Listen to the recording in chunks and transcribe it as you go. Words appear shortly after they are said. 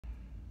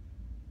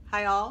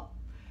Hi all,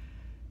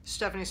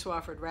 Stephanie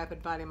Swafford,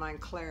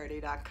 Bodymind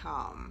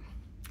Clarity.com.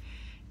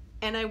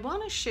 And I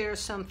want to share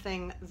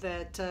something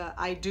that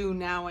I do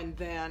now and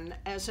then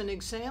as an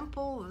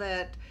example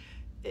that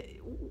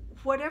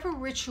whatever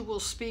ritual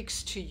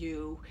speaks to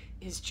you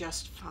is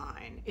just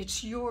fine.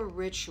 It's your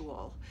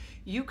ritual.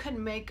 You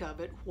can make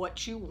of it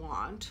what you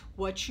want,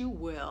 what you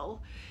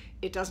will.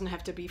 It doesn't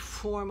have to be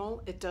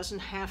formal. It doesn't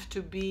have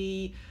to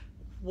be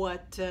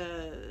what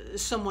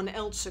someone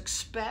else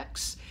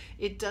expects.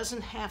 It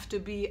doesn't have to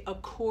be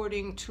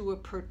according to a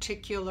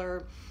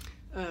particular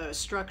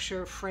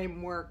structure,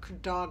 framework,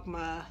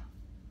 dogma,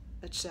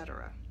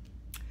 etc.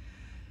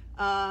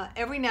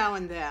 Every now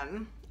and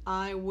then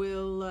I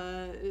will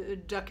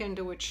duck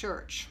into a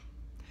church.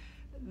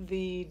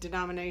 The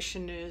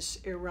denomination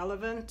is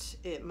irrelevant.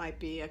 It might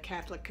be a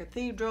Catholic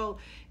cathedral.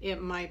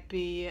 It might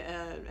be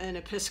an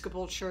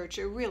Episcopal church.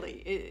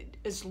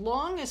 As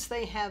long as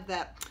they have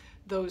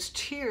those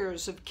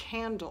tiers of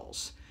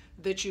candles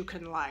that you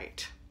can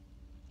light.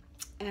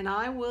 And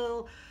I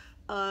will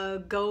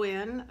go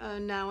in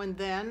now and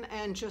then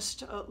and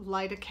just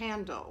light a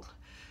candle.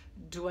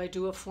 Do I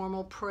do a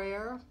formal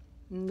prayer?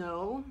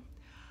 No.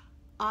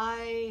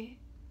 I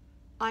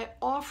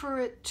offer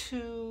it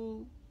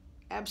to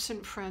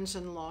absent friends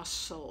and lost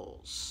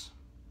souls.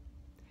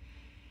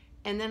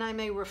 And then I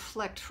may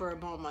reflect for a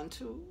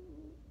moment.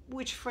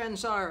 Which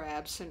friends are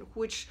absent?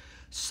 Which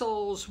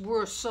souls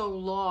were so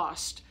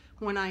lost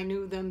when I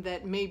knew them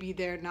that maybe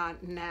they're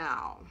not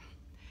now?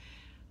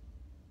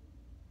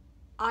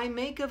 I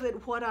make of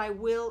it what I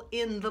will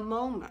in the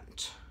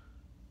moment.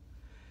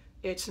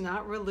 It's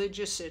not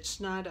religious. It's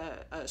not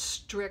a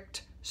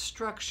strict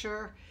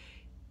structure.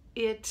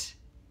 It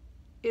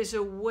is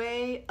a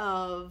way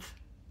of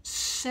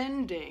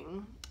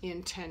sending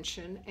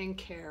intention and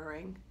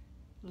caring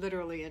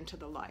literally into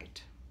the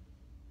light.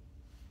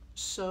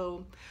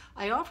 So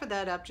I offer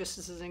that up just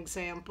as an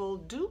example.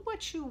 Do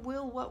what you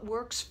will, what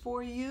works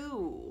for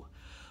you.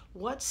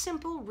 What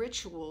simple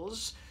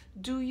rituals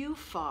do you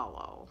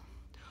follow?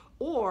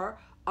 Or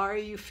are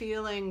you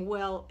feeling,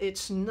 well,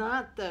 it's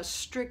not the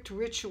strict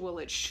ritual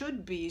it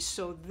should be,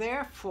 so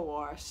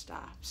therefore,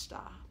 stop.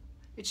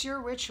 It's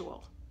your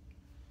ritual.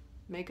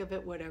 Make of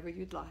it whatever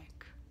you'd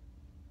like.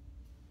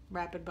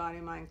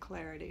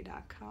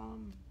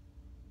 RapidBodyMindClarity.com.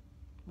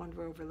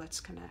 Wonder over, let's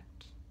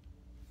connect.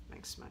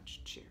 Thanks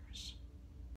much. Cheers.